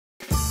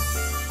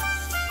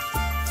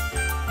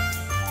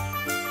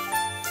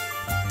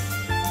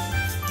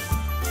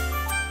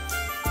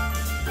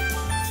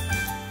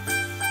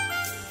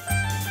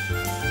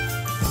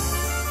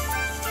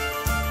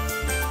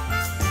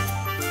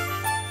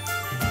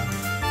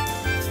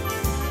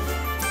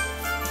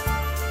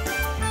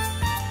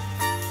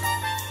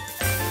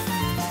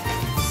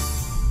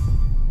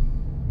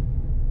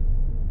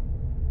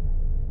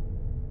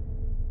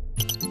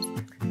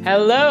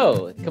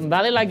Halo,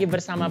 kembali lagi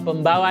bersama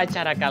pembawa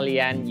acara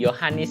kalian,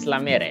 Yohanes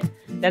Lamere.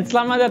 Dan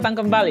selamat datang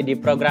kembali di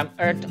program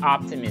Earth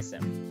Optimism.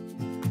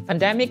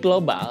 Pandemi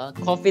global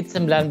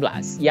COVID-19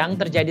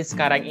 yang terjadi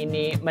sekarang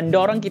ini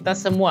mendorong kita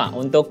semua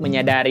untuk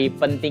menyadari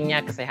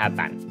pentingnya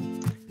kesehatan.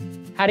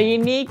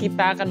 Hari ini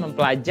kita akan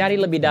mempelajari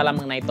lebih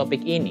dalam mengenai topik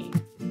ini.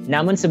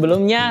 Namun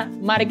sebelumnya,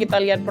 mari kita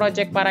lihat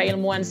proyek para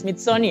ilmuwan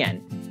Smithsonian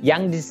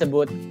yang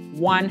disebut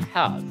One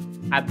Health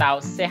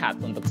atau sehat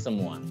untuk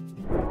semua.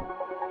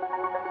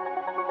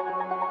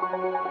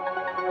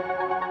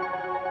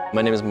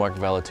 My name is Mark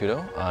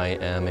Valetudo. I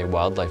am a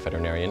wildlife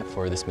veterinarian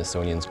for the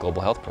Smithsonian's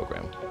Global Health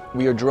Program.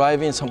 We are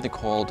driving something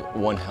called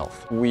One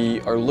Health.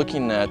 We are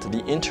looking at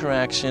the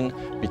interaction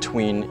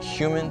between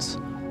humans,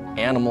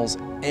 animals,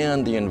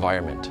 and the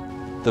environment.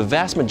 The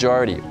vast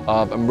majority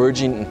of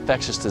emerging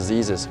infectious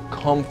diseases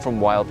come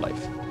from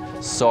wildlife.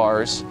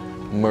 SARS,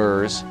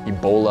 MERS,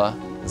 Ebola,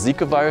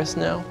 Zika virus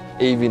now,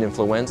 avian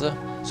influenza.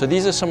 So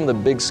these are some of the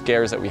big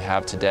scares that we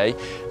have today,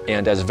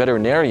 and as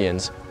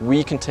veterinarians,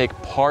 we can take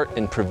part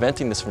in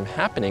preventing this from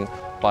happening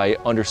by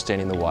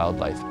understanding the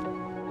wildlife.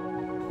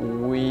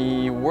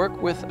 We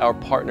work with our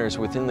partners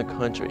within the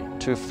country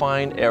to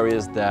find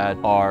areas that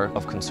are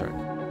of concern.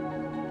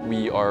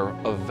 We are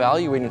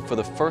evaluating for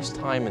the first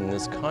time in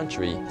this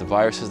country the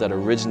viruses that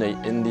originate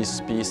in these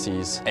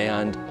species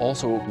and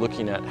also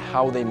looking at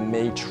how they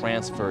may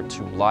transfer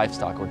to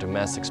livestock or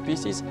domestic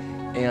species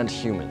and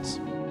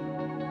humans.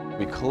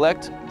 We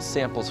collect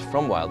samples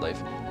from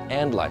wildlife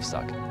and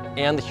livestock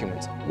and the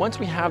humans. Once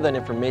we have that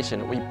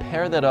information, we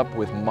pair that up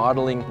with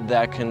modeling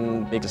that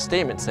can make a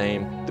statement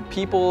saying the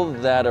people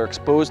that are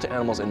exposed to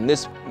animals in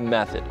this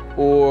method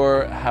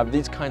or have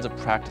these kinds of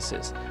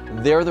practices,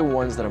 they're the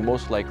ones that are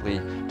most likely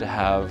to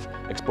have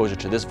exposure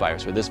to this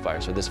virus or this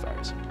virus or this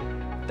virus.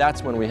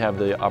 That's when we have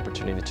the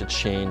opportunity to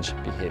change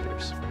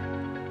behaviors.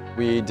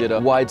 We did a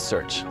wide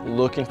search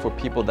looking for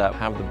people that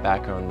have the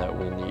background that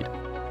we need.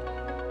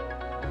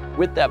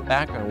 With that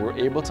background, we're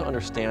able to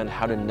understand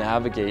how to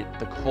navigate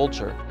the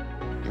culture.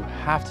 You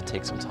have to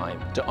take some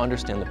time to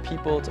understand the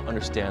people, to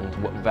understand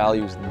what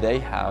values they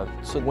have.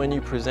 So when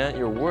you present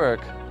your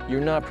work,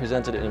 you're not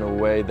presented in a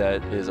way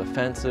that is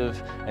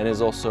offensive and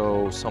is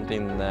also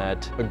something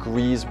that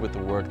agrees with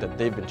the work that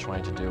they've been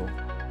trying to do.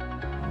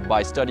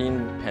 By studying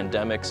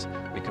pandemics,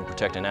 we can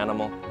protect an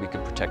animal, we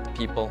can protect the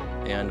people,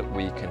 and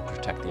we can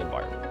protect the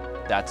environment.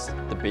 That's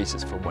the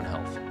basis for One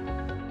Health.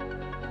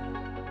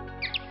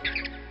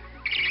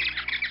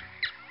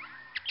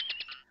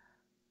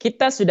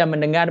 Kita sudah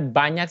mendengar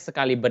banyak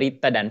sekali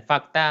berita dan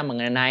fakta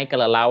mengenai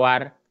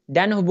kelelawar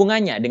dan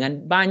hubungannya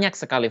dengan banyak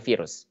sekali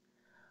virus.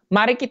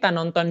 Mari kita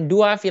nonton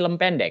dua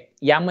film pendek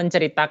yang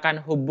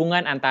menceritakan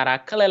hubungan antara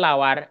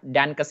kelelawar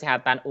dan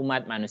kesehatan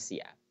umat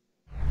manusia.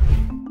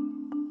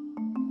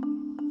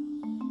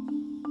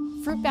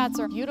 Fruit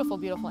bats are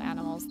beautiful, beautiful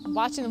animals.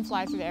 Watching them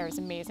fly through the air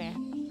is amazing.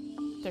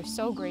 They're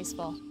so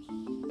graceful.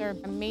 They're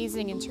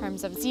amazing in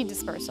terms of seed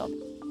dispersal.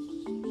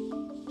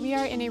 We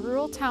are in a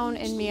rural town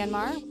in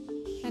Myanmar.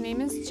 My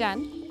name is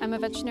Jen. I'm a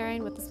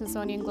veterinarian with the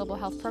Smithsonian Global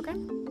Health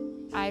Program.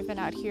 I've been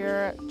out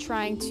here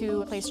trying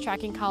to place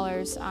tracking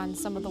collars on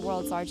some of the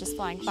world's largest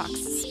flying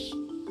foxes.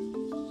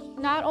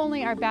 Not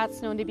only are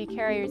bats known to be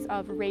carriers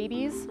of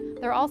rabies,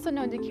 they're also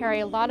known to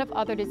carry a lot of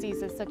other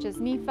diseases such as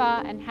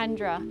Nipah and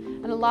Hendra,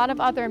 and a lot of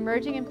other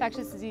emerging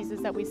infectious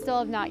diseases that we still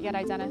have not yet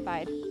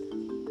identified.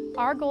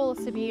 Our goal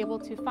is to be able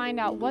to find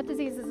out what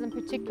diseases in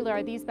particular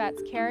are these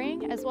bats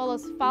carrying, as well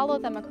as follow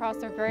them across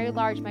their very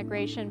large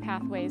migration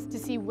pathways to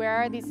see where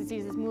are these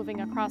diseases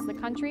moving across the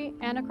country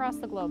and across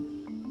the globe.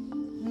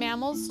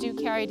 Mammals do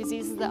carry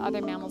diseases that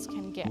other mammals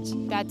can get.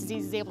 That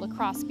disease is able to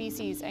cross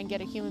species and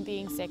get a human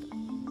being sick.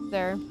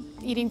 They're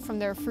eating from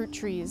their fruit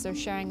trees, they're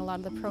sharing a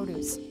lot of the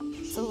produce.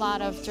 It's a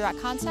lot of direct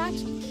contact,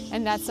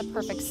 and that's a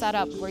perfect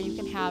setup where you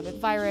can have a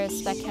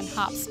virus that can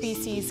hop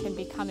species and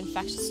become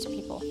infectious to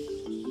people.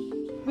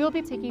 We'll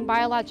be taking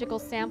biological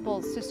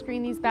samples to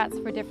screen these bats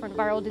for different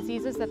viral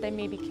diseases that they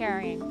may be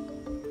carrying.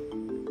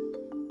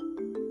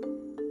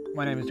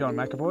 My name is John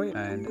McAvoy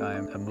and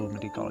I'm a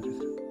movement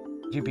ecologist.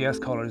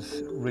 GPS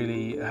collars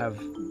really have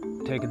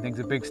taken things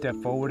a big step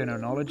forward in our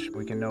knowledge.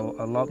 We can know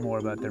a lot more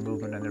about their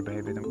movement and their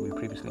behavior than we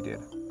previously did.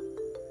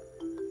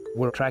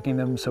 We're tracking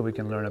them so we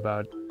can learn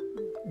about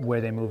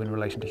where they move in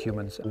relation to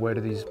humans. Where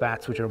do these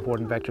bats, which are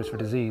important vectors for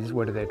disease,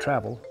 where do they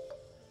travel?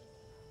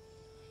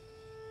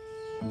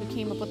 We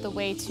came up with a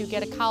way to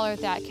get a collar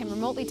that can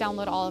remotely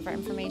download all of our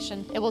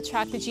information. It will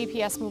track the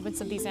GPS movements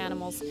of these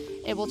animals.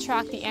 It will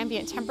track the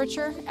ambient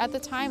temperature at the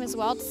time as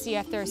well to see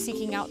if they're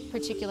seeking out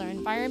particular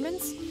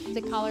environments.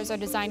 The collars are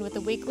designed with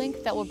a weak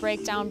link that will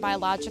break down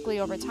biologically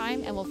over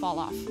time and will fall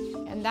off.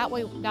 And that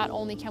way, not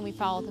only can we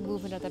follow the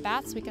movement of the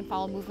bats, we can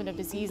follow movement of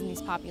disease in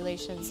these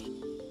populations.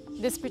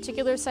 This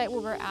particular site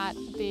where we're at,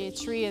 the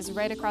tree is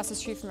right across the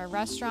street from a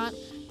restaurant.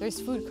 There's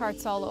food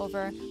carts all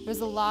over. There's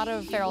a lot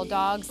of feral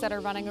dogs that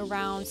are running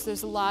around, so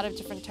there's a lot of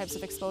different types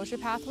of exposure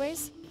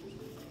pathways.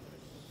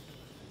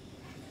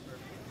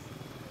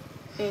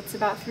 It's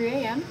about 3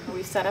 a.m.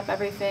 We set up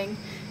everything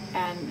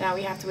and now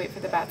we have to wait for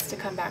the bats to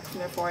come back from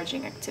their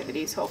foraging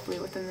activities, hopefully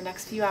within the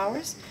next few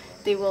hours.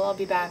 They will all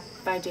be back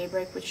by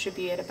daybreak, which should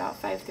be at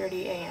about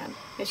 5:30 a.m.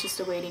 It's just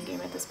a waiting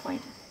game at this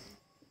point.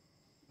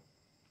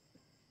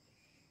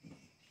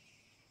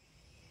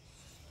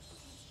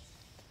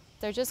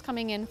 They're just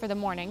coming in for the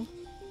morning.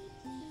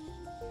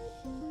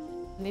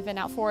 They've been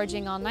out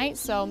foraging all night,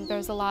 so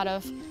there's a lot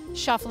of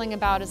shuffling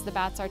about as the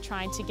bats are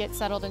trying to get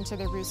settled into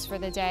their roost for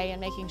the day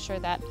and making sure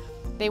that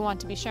they want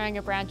to be sharing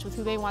a branch with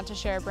who they want to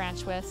share a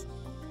branch with.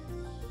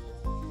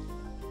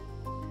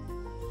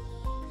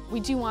 We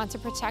do want to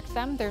protect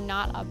them. They're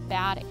not a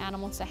bad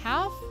animal to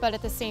have, but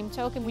at the same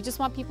token, we just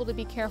want people to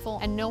be careful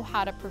and know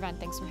how to prevent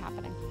things from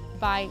happening.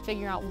 By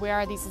figuring out where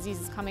are these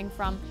diseases coming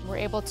from, we're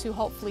able to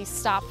hopefully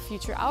stop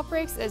future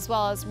outbreaks, as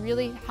well as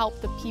really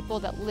help the people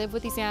that live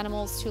with these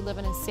animals to live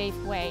in a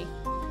safe way.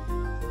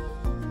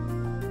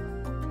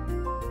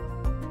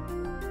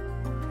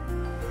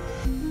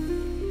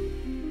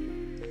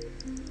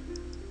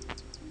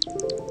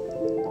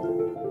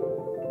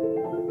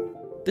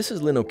 This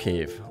is Lino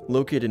Cave,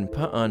 located in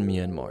Pa'an,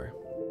 Myanmar.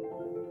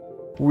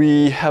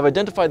 We have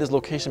identified this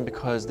location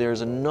because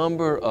there's a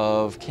number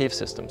of cave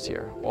systems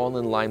here, all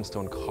in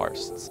limestone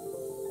karsts.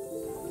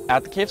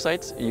 At the cave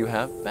sites, you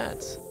have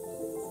bats.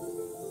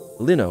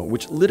 Lino,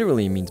 which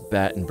literally means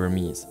bat in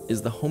Burmese,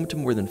 is the home to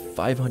more than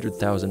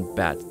 500,000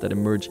 bats that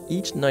emerge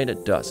each night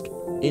at dusk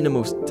in a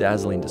most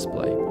dazzling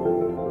display.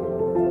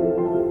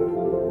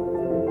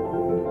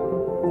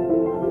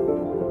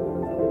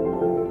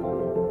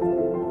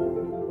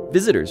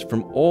 Visitors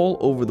from all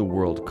over the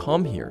world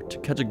come here to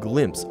catch a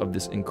glimpse of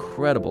this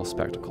incredible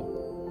spectacle.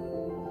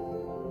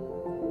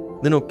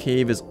 Lino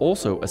Cave is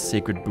also a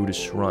sacred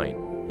Buddhist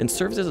shrine and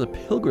serves as a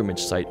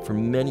pilgrimage site for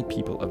many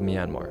people of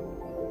Myanmar.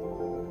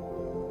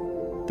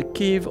 The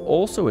cave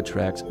also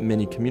attracts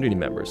many community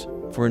members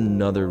for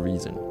another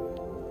reason: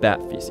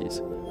 bat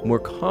feces, more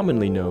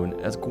commonly known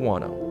as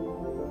guano.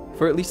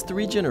 For at least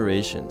 3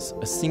 generations,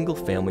 a single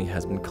family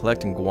has been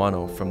collecting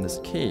guano from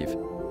this cave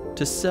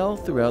to sell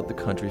throughout the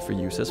country for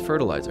use as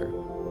fertilizer,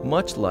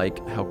 much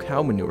like how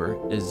cow manure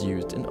is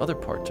used in other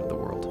parts of the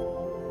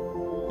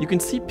world. You can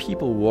see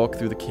people walk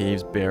through the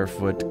caves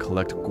barefoot,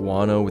 collect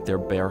guano with their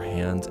bare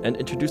hands, and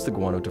introduce the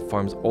guano to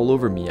farms all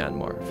over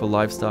Myanmar for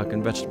livestock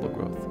and vegetable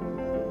growth.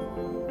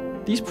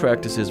 These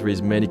practices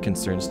raise many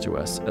concerns to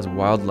us as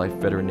wildlife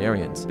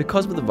veterinarians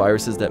because of the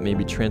viruses that may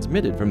be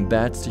transmitted from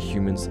bats to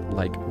humans,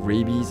 like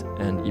rabies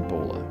and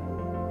Ebola.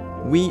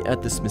 We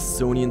at the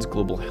Smithsonian's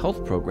Global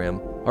Health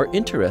Program are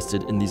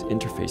interested in these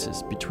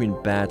interfaces between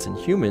bats and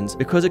humans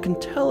because it can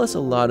tell us a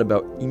lot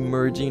about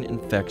emerging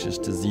infectious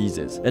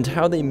diseases and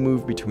how they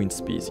move between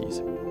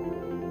species.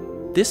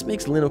 This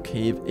makes Lino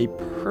Cave a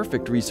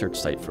perfect research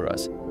site for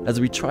us as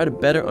we try to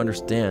better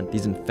understand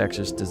these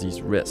infectious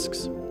disease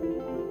risks.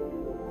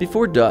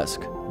 Before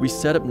dusk, we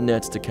set up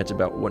nets to catch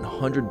about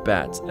 100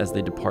 bats as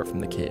they depart from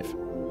the cave.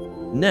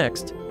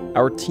 Next,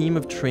 our team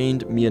of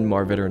trained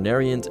Myanmar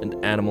veterinarians and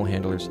animal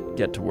handlers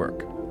get to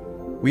work.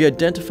 We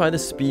identify the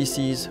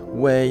species,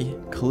 weigh,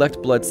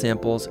 collect blood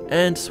samples,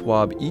 and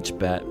swab each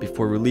bat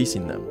before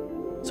releasing them,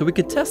 so we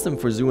can test them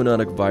for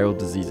zoonotic viral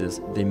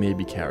diseases they may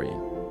be carrying.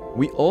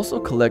 We also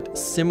collect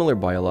similar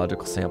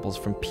biological samples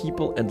from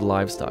people and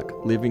livestock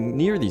living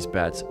near these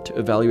bats to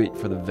evaluate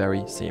for the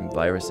very same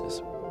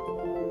viruses.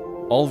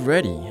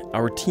 Already,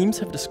 our teams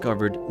have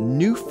discovered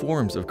new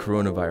forms of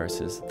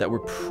coronaviruses that were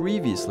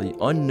previously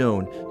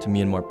unknown to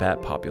Myanmar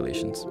bat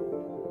populations.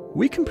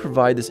 We can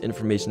provide this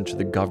information to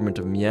the government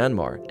of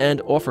Myanmar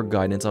and offer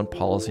guidance on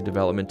policy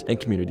development and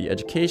community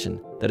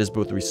education that is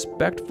both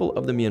respectful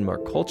of the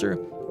Myanmar culture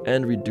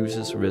and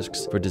reduces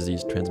risks for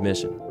disease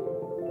transmission.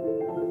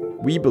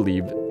 We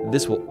believe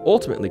this will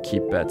ultimately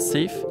keep bats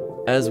safe,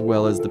 as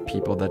well as the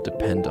people that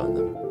depend on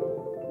them.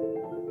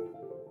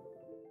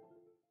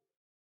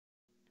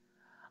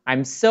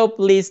 I'm so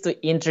pleased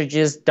to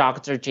introduce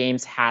Dr.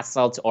 James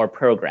Hassel to our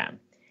program.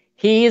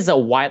 He is a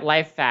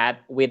wildlife vet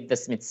with the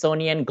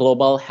Smithsonian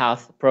Global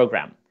Health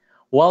Program.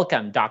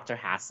 Welcome, Dr.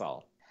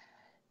 Hassel.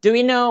 Do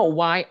we know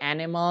why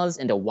animals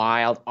in the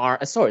wild are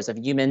a source of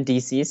human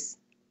disease?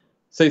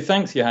 So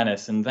thanks,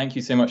 Johannes, and thank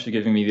you so much for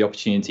giving me the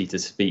opportunity to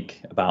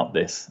speak about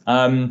this.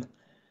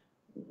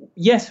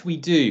 Yes, we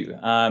do,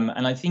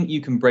 and I think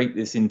you can break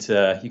this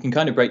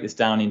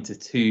down into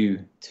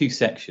two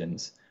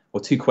sections or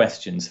two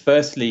questions.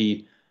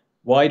 Firstly,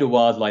 why do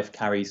wildlife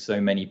carry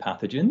so many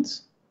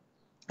pathogens?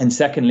 And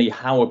secondly,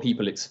 how are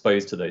people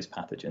exposed to those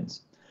pathogens?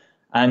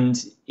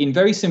 And in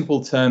very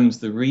simple terms,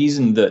 the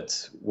reason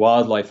that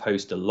wildlife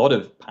host a lot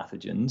of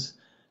pathogens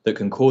that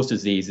can cause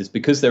disease is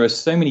because there are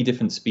so many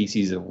different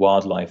species of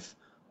wildlife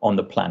on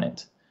the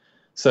planet.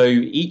 So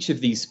each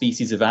of these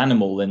species of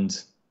animal,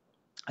 and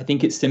I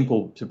think it's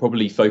simple to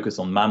probably focus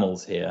on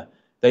mammals here,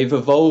 they've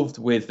evolved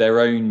with their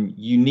own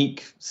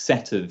unique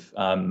set of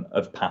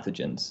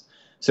pathogens.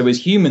 So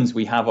as humans,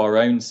 we have our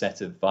own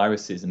set of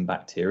viruses and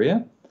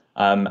bacteria,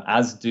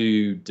 as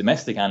do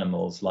domestic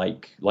animals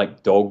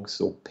like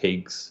dogs or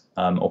pigs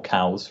or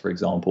cows, for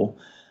example.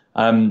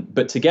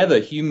 But together,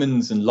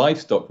 humans and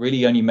livestock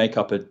really only make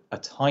up a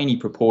tiny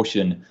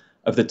proportion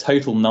of the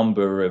total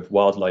number of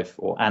wildlife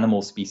or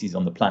animal species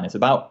on the planet,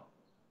 about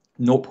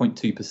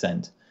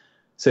 0.2%.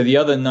 So the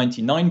other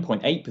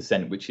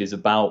 99.8%, which is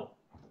about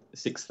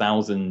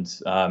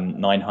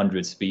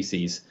 6,900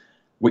 species,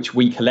 which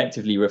we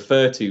collectively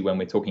refer to when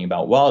we're talking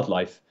about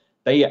wildlife,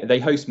 they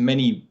host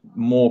many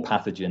more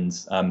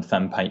pathogens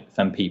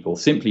than people,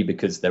 simply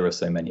because there are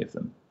so many of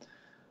them.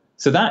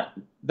 So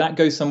that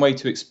goes some way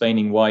to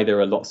explaining why there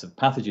are lots of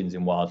pathogens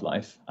in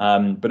wildlife.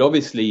 But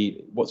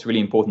obviously, what's really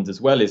important as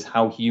well is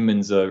how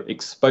humans are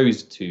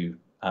exposed to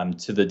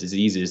the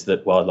diseases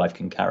that wildlife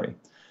can carry.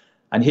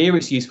 And here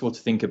it's useful to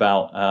think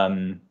about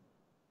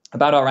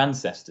our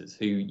ancestors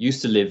who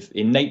used to live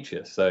in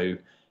nature, so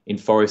in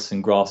forests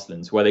and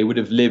grasslands, where they would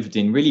have lived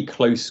in really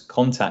close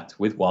contact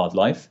with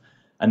wildlife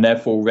and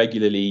therefore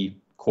regularly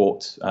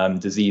caught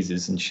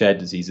diseases and shared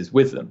diseases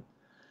with them.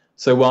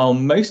 So while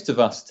most of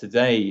us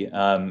today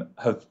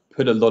have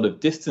put a lot of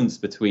distance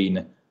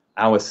between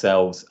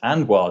ourselves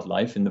and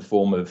wildlife in the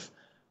form of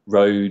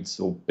roads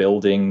or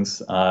buildings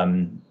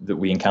that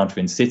we encounter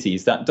in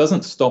cities, that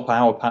doesn't stop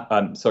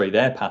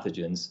their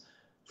pathogens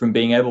from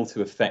being able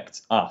to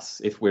affect us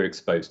if we're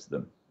exposed to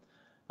them.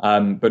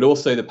 But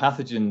also the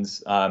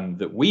pathogens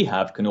that we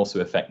have can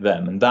also affect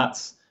them. And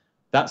that's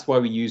why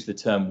we use the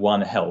term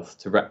One Health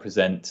to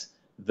represent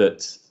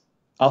that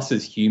us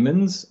as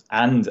humans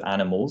and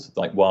animals,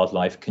 like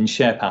wildlife, can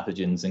share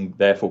pathogens and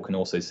therefore can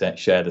also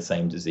share the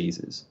same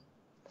diseases.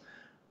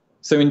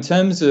 So in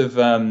terms of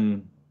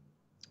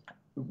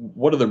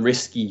what are the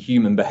risky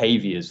human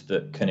behaviors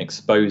that can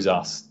expose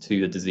us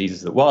to the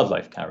diseases that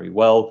wildlife carry?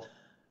 Well,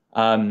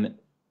 I'll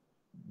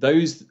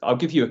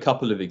give you a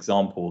couple of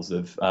examples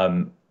of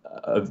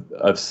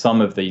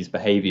some of these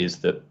behaviors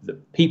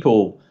that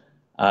people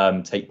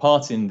take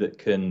part in that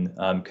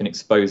can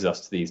expose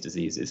us to these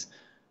diseases.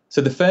 So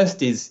the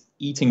first is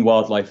eating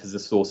wildlife as a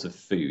source of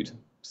food.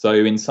 So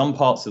in some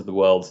parts of the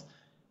world,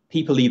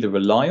 people either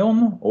rely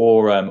on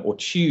or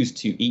choose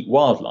to eat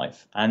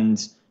wildlife.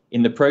 And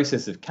in the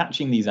process of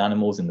catching these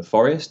animals in the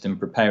forest and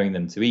preparing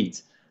them to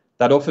eat,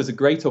 that offers a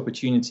great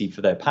opportunity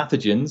for their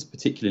pathogens,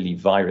 particularly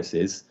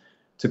viruses,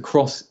 to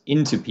cross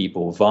into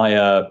people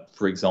via,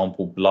 for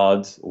example,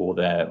 blood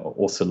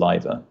or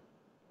saliva.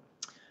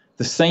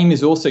 The same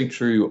is also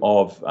true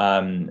of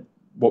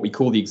what we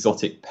call the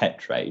exotic pet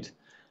trade.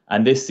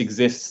 And this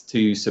exists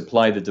to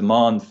supply the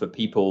demand for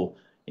people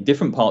in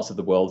different parts of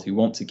the world who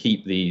want to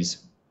keep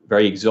these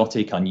very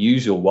exotic,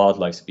 unusual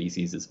wildlife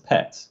species as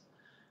pets.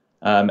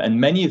 And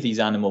many of these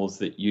animals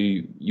that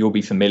you'll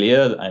be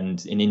familiar,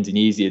 and in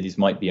Indonesia, these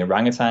might be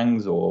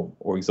orangutans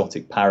or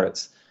exotic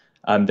parrots.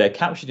 They're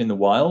captured in the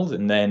wild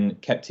and then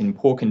kept in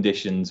poor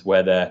conditions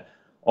where they're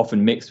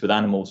often mixed with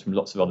animals from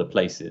lots of other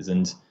places.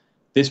 And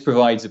this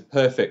provides a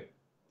perfect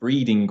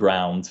breeding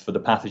ground for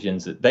the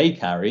pathogens that they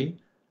carry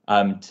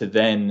to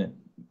then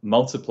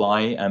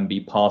multiply and be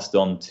passed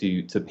on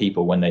to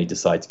people when they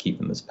decide to keep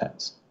them as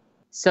pets.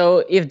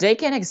 So if they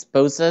can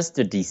expose us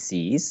to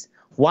disease,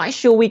 why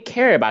should we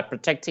care about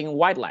protecting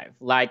wildlife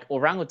like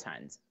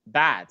orangutans,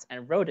 bats,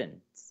 and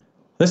rodents?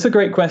 That's a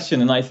great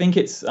question. And I think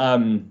it's,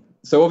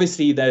 so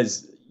obviously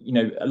there's,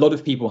 a lot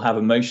of people have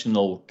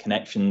emotional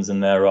connections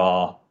and there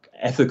are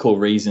ethical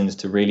reasons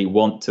to really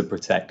want to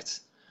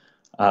protect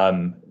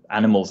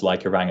animals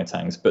like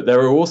orangutans. But there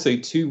are also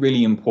two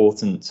really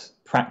important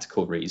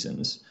practical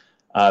reasons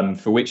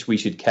for which we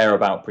should care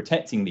about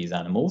protecting these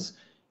animals,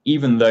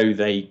 even though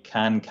they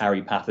can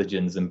carry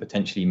pathogens and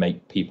potentially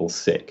make people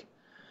sick.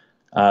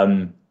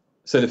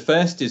 So the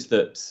first is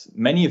that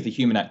many of the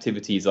human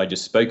activities I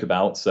just spoke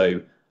about,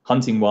 so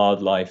hunting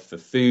wildlife for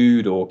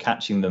food or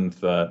catching them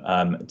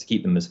to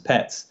keep them as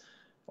pets,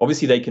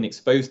 obviously they can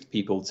expose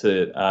people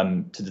to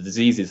the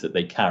diseases that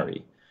they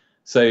carry.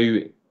 So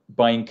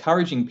by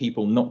encouraging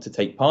people not to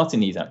take part in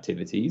these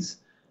activities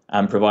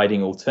and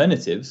providing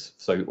alternatives,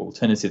 so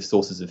alternative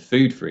sources of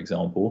food, for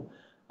example,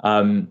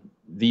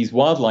 these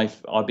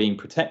wildlife are being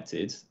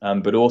protected,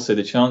 but also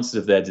the chances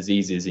of their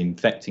diseases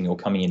infecting or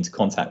coming into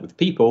contact with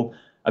people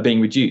are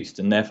being reduced,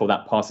 and therefore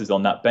that passes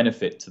on that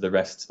benefit to the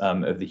rest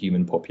of the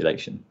human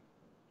population.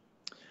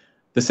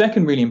 The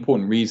second really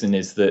important reason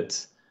is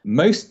that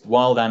most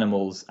wild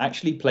animals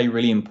actually play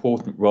really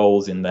important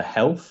roles in the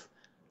health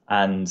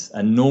and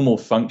a normal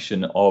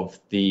function of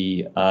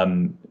the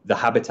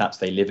habitats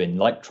they live in,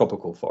 like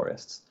tropical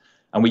forests.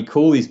 And we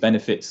call these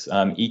benefits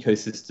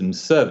ecosystem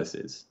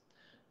services.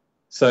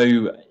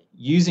 So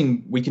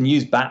we can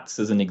use bats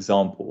as an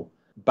example.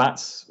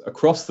 Bats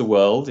across the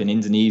world, in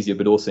Indonesia,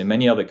 but also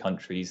many other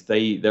countries,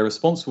 they're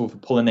responsible for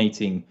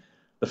pollinating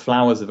the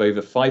flowers of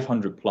over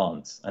 500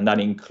 plants. And that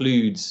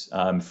includes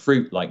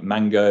fruit like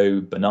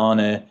mango,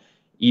 banana,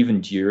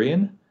 even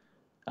durian.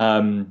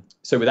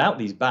 So without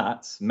these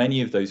bats,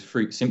 many of those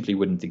fruits simply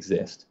wouldn't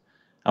exist.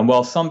 And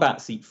while some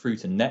bats eat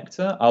fruit and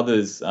nectar,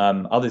 others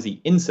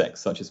eat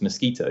insects such as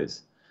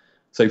mosquitoes.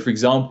 So, for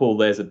example,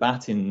 there's a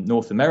bat in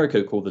North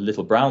America called the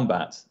little brown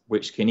bat,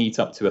 which can eat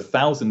up to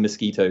 1,000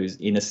 mosquitoes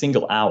in a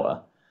single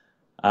hour.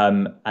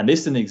 And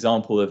this is an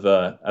example of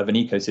an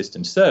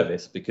ecosystem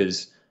service,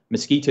 because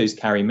mosquitoes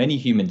carry many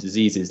human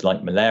diseases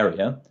like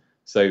malaria.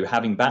 So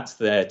having bats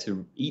there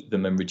to eat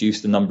them and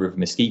reduce the number of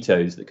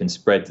mosquitoes that can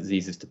spread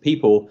diseases to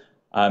people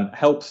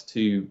helps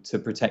to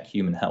protect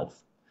human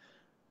health.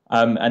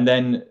 And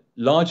then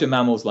larger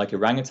mammals like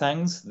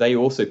orangutans, they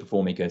also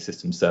perform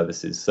ecosystem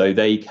services. So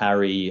they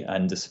carry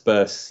and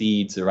disperse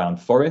seeds around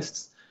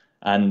forests.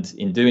 And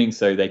in doing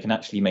so, they can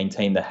actually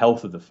maintain the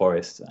health of the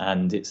forest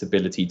and its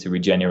ability to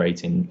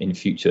regenerate in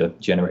future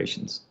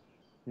generations.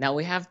 Now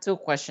we have two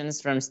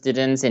questions from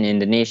students in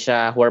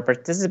Indonesia who are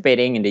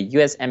participating in the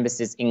U.S.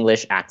 Embassy's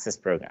English Access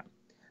Program.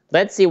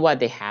 Let's see what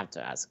they have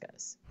to ask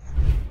us.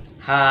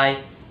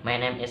 Hi, my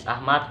name is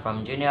Ahmad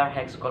from Junior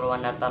High School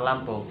Wanata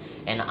Lampung,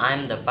 and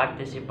I'm the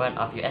participant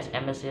of U.S.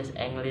 Embassy's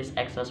English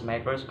Access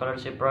Micro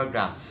Scholarship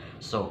Program.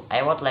 So,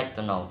 I would like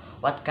to know,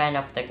 what kind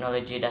of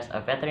technology does a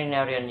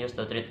veterinarian use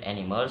to treat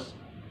animals?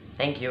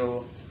 Thank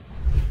you.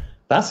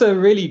 That's a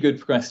really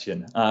good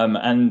question,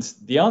 and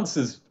the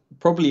answer's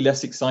probably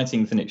less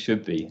exciting than it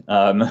should be.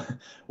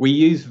 We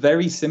use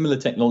very similar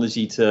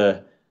technology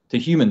to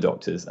human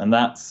doctors, and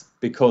that's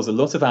because a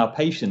lot of our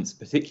patients,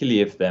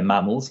 particularly if they're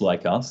mammals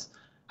like us,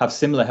 have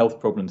similar health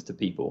problems to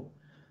people.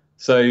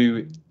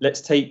 So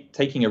let's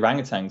taking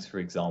orangutans, for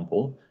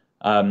example,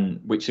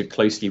 which are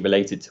closely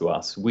related to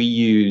us. We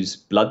use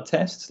blood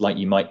tests like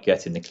you might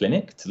get in the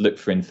clinic to look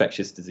for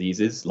infectious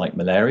diseases like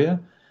malaria.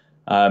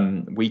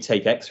 We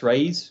take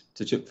x-rays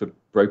to check for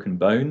broken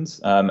bones,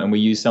 and we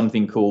use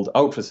something called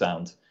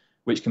ultrasound,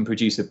 which can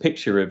produce a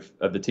picture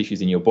of the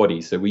tissues in your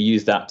body. So we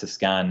use that to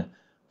scan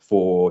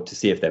to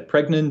see if they're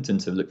pregnant and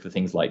to look for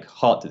things like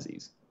heart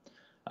disease.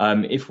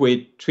 If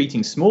we're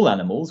treating small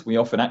animals, we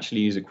often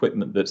actually use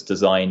equipment that's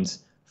designed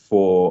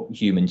for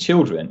human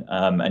children.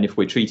 And if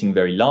we're treating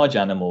very large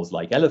animals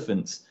like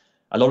elephants,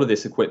 a lot of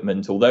this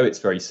equipment, although it's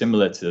very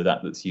similar to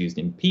that's used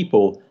in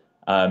people,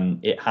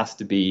 it has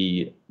to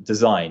be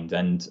designed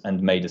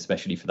and made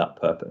especially for that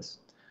purpose.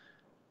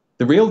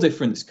 The real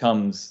difference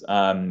comes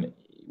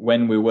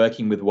when we're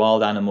working with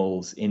wild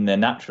animals in their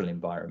natural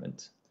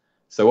environment.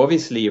 So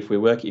obviously, if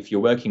you're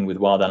working with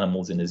wild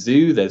animals in a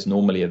zoo, there's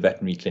normally a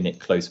veterinary clinic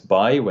close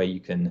by where you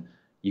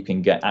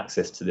can get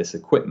access to this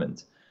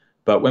equipment.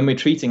 But when we're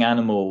treating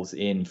animals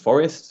in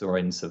forests or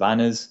in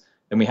savannas,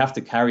 then we have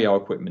to carry our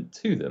equipment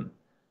to them.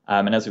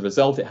 And as a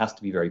result, it has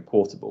to be very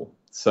portable.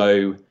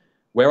 So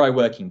where I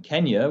work in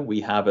Kenya, we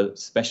have a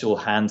special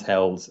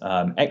handheld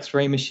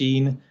X-ray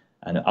machine,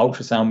 an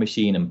ultrasound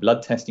machine, and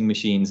blood testing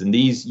machines. And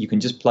these you can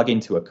just plug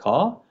into a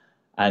car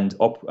and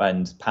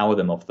power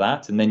them off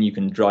that. And then you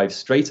can drive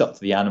straight up to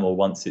the animal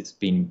once it's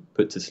been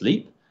put to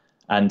sleep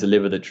and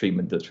deliver the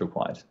treatment that's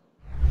required.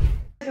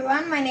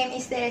 Everyone, my name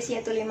is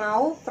Teresia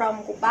Tulimau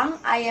from Kupang.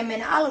 I am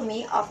an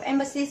alumni of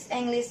Embassy's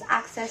English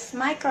Access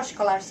Micro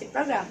Scholarship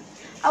Program.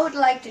 I would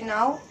like to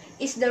know,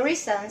 is the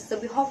reasons to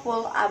be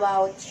hopeful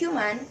about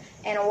human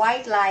and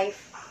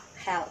wildlife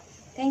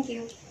health? Thank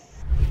you.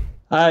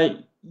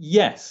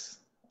 Yes,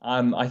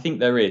 I think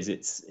there is.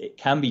 It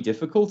can be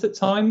difficult at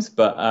times,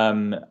 but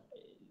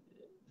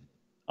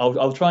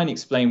I'll try and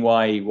explain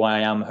why I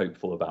am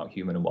hopeful about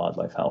human and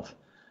wildlife health.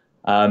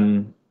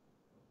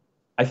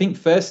 I think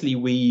firstly,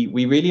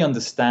 we really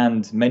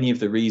understand many of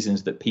the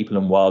reasons that people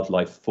and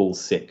wildlife fall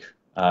sick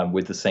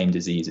with the same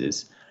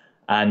diseases.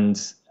 And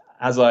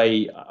as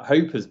I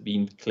hope has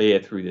been clear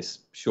through this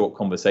short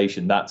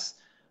conversation, that's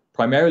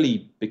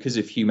primarily because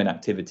of human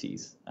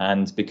activities.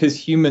 And because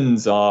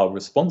humans are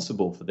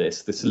responsible for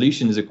this, the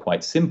solutions are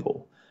quite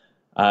simple.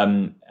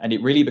 And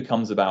it really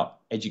becomes about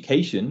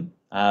education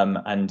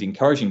and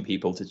encouraging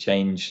people to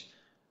change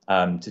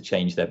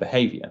their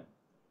behavior.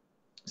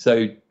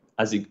 So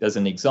as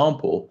an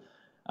example,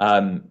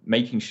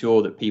 making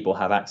sure that people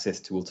have access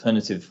to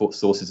alternative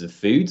sources of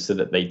food so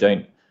that they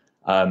don't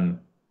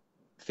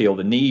feel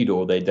the need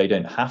or they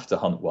don't have to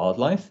hunt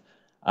wildlife,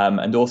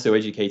 and also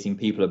educating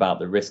people about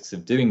the risks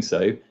of doing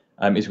so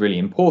is really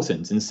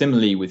important. And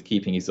similarly with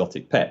keeping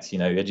exotic pets,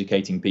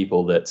 educating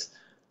people that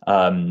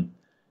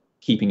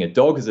keeping a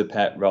dog as a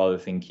pet rather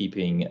than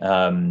keeping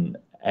an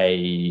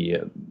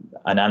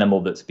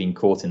animal that's been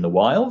caught in the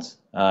wild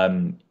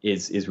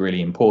is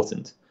really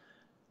important.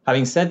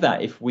 Having said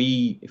that, if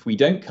we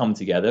don't come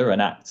together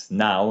and act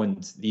now,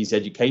 and these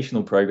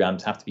educational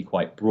programs have to be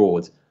quite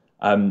broad,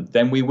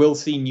 then we will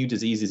see new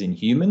diseases in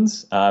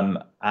humans,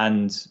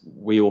 and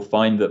we will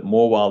find that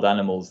more wild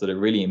animals that are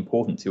really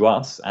important to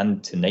us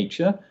and to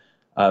nature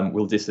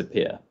will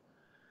disappear.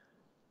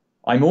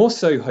 I'm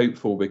also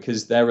hopeful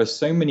because there are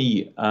so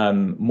many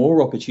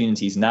more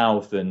opportunities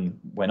now than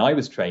when I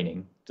was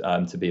training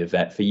to be a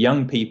vet for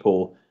young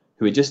people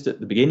who are just at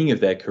the beginning of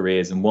their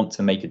careers and want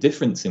to make a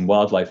difference in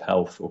wildlife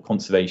health or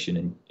conservation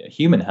and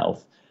human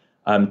health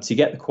to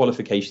get the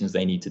qualifications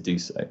they need to do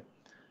so.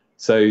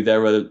 So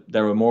there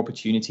are more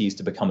opportunities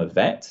to become a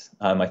vet.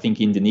 I think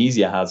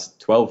Indonesia has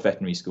 12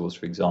 veterinary schools,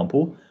 for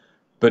example.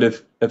 But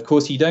of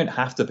course, you don't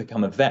have to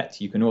become a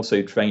vet. You can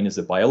also train as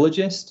a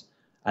biologist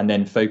and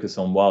then focus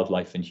on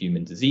wildlife and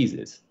human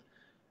diseases.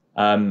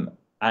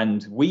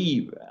 And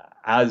we,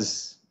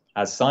 as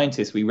as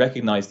scientists, we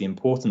recognize the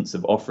importance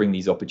of offering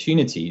these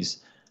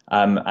opportunities.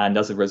 And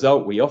as a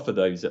result, we offer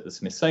those at the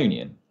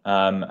Smithsonian.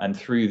 And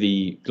through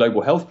the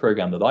global health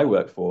program that I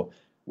work for,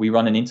 we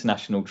run an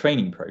international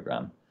training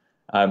program,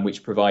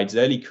 which provides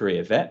early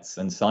career vets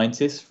and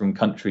scientists from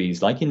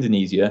countries like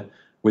Indonesia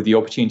with the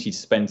opportunity to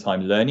spend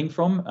time learning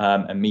from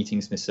and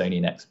meeting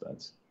Smithsonian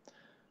experts.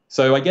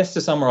 So I guess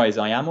to summarize,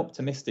 I am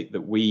optimistic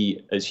that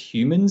we as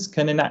humans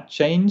can enact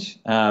change.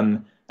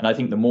 And I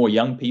think the more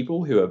young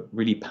people who are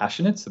really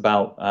passionate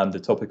about the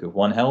topic of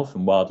One Health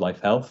and wildlife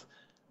health,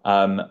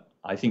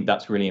 I think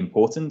that's really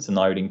important. And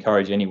I would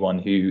encourage anyone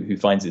who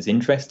finds this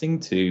interesting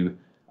to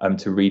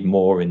read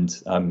more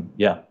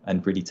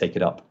and really take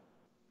it up.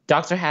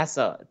 Dr.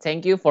 Hassel,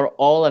 thank you for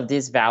all of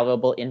this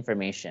valuable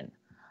information.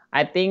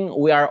 I think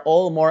we are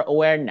all more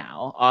aware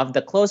now of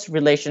the close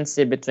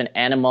relationship between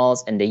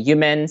animals and the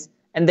humans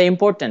and the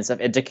importance of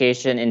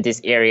education in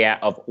this area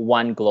of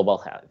One Global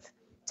Health.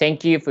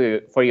 Thank you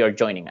for your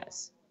joining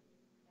us.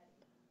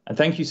 And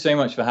thank you so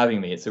much for having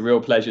me. It's a real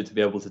pleasure to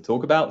be able to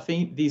talk about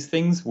these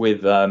things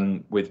with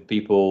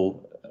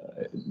people,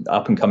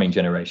 up-and-coming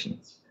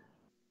generations.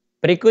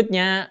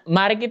 Berikutnya,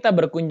 mari kita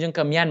berkunjung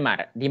ke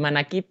Myanmar, di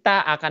mana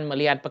kita akan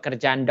melihat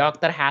pekerjaan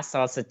Dr.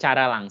 Hassel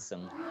secara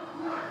langsung.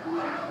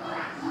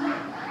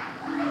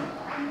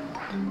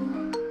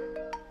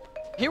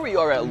 Here we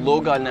are at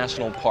Loga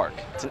National Park.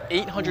 It's an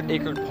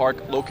 800-acre park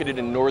located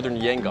in northern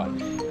Yangon.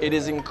 It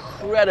is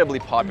incredibly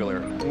popular.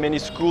 Many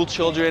school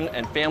children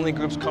and family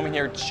groups coming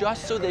here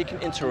just so they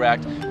can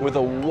interact with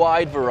a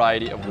wide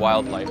variety of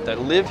wildlife that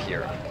live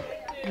here.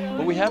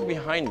 What we have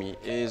behind me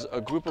is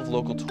a group of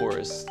local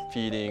tourists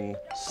feeding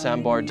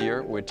sambar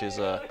deer, which is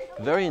a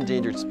very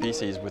endangered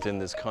species within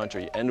this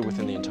country and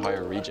within the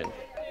entire region.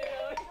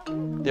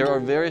 There are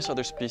various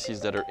other species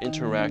that are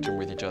interacting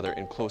with each other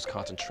in close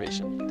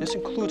concentration. This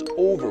includes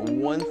over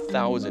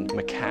 1,000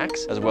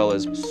 macaques, as well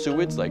as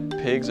suids like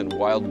pigs and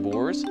wild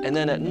boars, and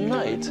then at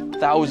night,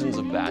 thousands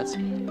of bats,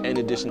 in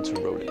addition to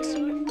rodents.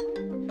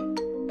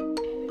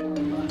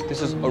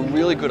 This is a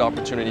really good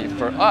opportunity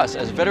for us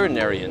as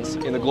veterinarians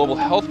in the Global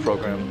Health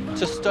Program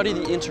to study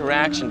the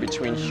interaction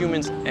between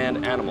humans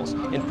and animals,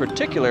 in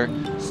particular,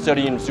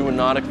 studying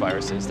zoonotic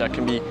viruses that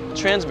can be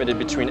transmitted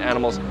between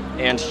animals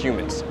and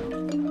humans.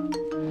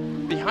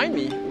 Behind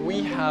me,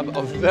 we have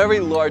a very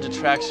large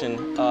attraction,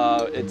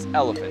 it's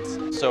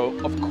elephants. So,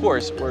 of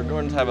course, we're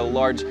going to have a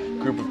large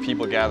group of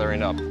people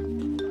gathering up.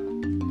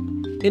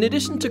 In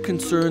addition to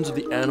concerns of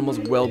the animal's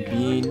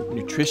well-being,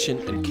 nutrition,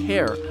 and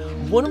care,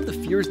 one of the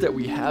fears that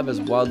we have as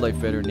wildlife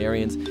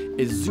veterinarians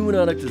is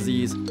zoonotic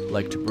disease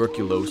like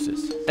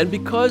tuberculosis. And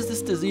because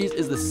this disease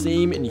is the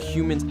same in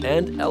humans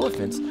and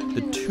elephants,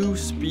 the two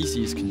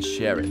species can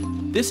share it.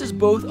 This is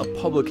both a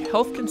public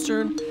health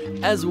concern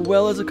as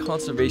well as a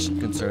conservation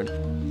concern.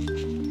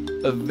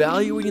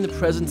 Evaluating the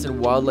presence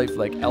in wildlife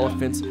like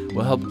elephants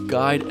will help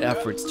guide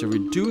efforts to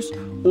reduce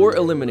or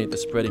eliminate the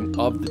spreading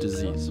of the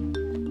disease.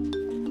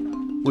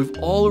 We've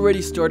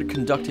already started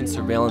conducting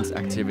surveillance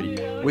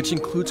activity, which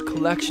includes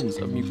collections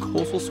of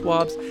mucosal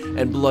swabs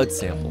and blood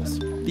samples.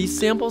 These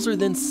samples are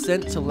then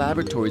sent to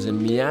laboratories in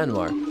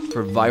Myanmar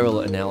for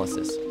viral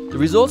analysis. The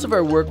results of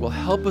our work will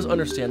help us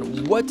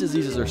understand what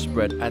diseases are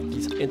spread at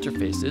these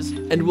interfaces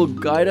and will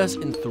guide us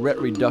in threat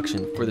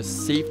reduction for the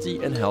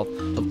safety and health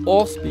of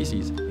all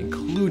species,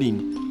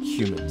 including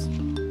humans.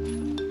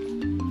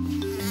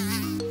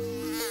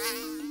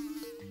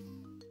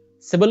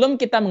 Sebelum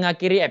kita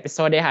mengakhiri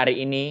episode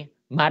hari ini,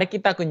 mari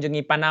kita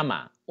kunjungi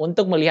Panama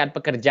untuk melihat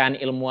pekerjaan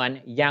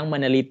ilmuwan yang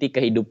meneliti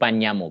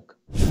kehidupan nyamuk.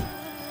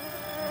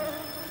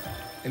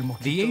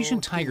 The Asian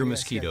tiger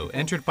mosquito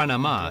entered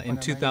Panama in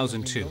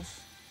 2002.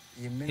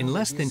 In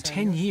less than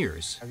 10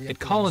 years, it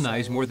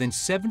colonized more than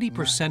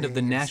 70% of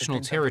the national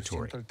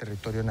territory.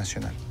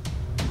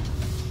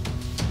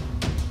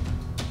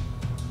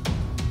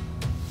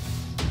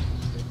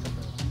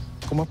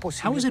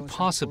 How is it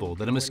possible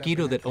that a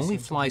mosquito that only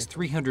flies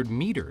 300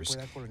 meters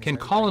can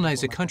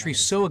colonize a country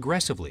so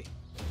aggressively?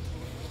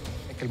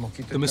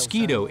 The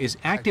mosquito is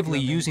actively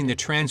using the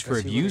transfer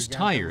of used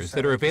tires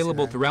that are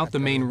available throughout the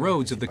main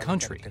roads of the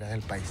country.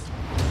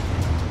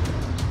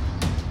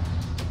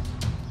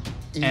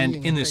 And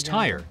in this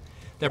tire,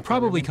 that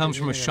probably comes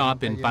from a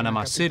shop in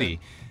Panama City,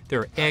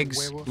 there are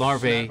eggs,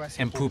 larvae,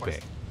 and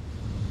pupae.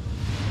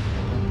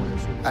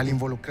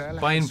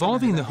 By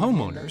involving the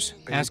homeowners,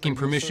 asking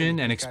permission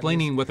and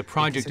explaining what the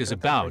project is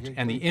about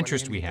and the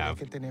interest we have,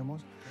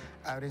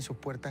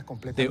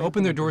 they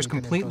open their doors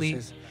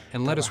completely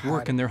and let us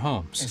work in their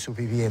homes.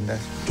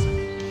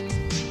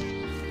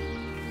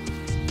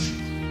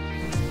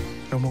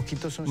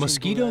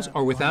 Mosquitoes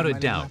are without a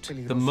doubt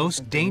the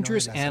most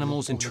dangerous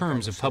animals in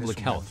terms of public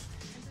health.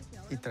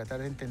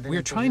 We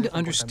are trying to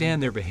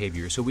understand their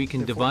behavior so we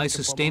can devise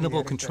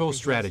sustainable control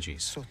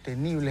strategies.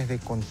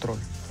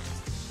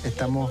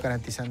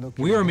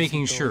 We are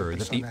making sure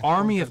that the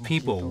army of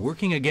people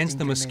working against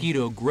the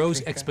mosquito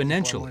grows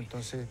exponentially,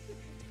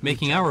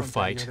 making our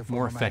fight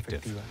more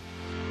effective.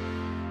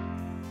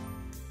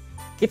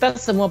 Kita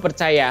semua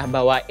percaya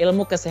bahwa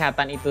ilmu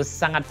kesehatan itu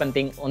sangat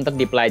penting untuk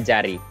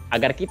dipelajari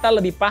agar kita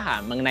lebih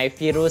paham mengenai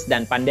virus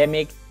dan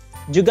pandemik,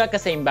 juga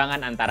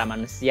keseimbangan antara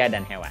manusia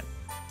dan hewan.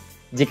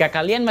 Jika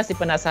kalian masih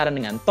penasaran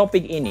dengan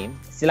topik ini,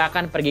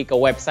 silakan pergi ke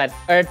website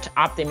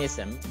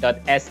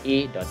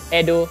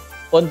earthoptimism.si.edu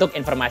untuk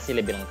informasi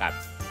lebih lengkap.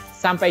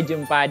 Sampai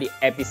jumpa di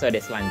episode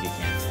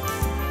selanjutnya.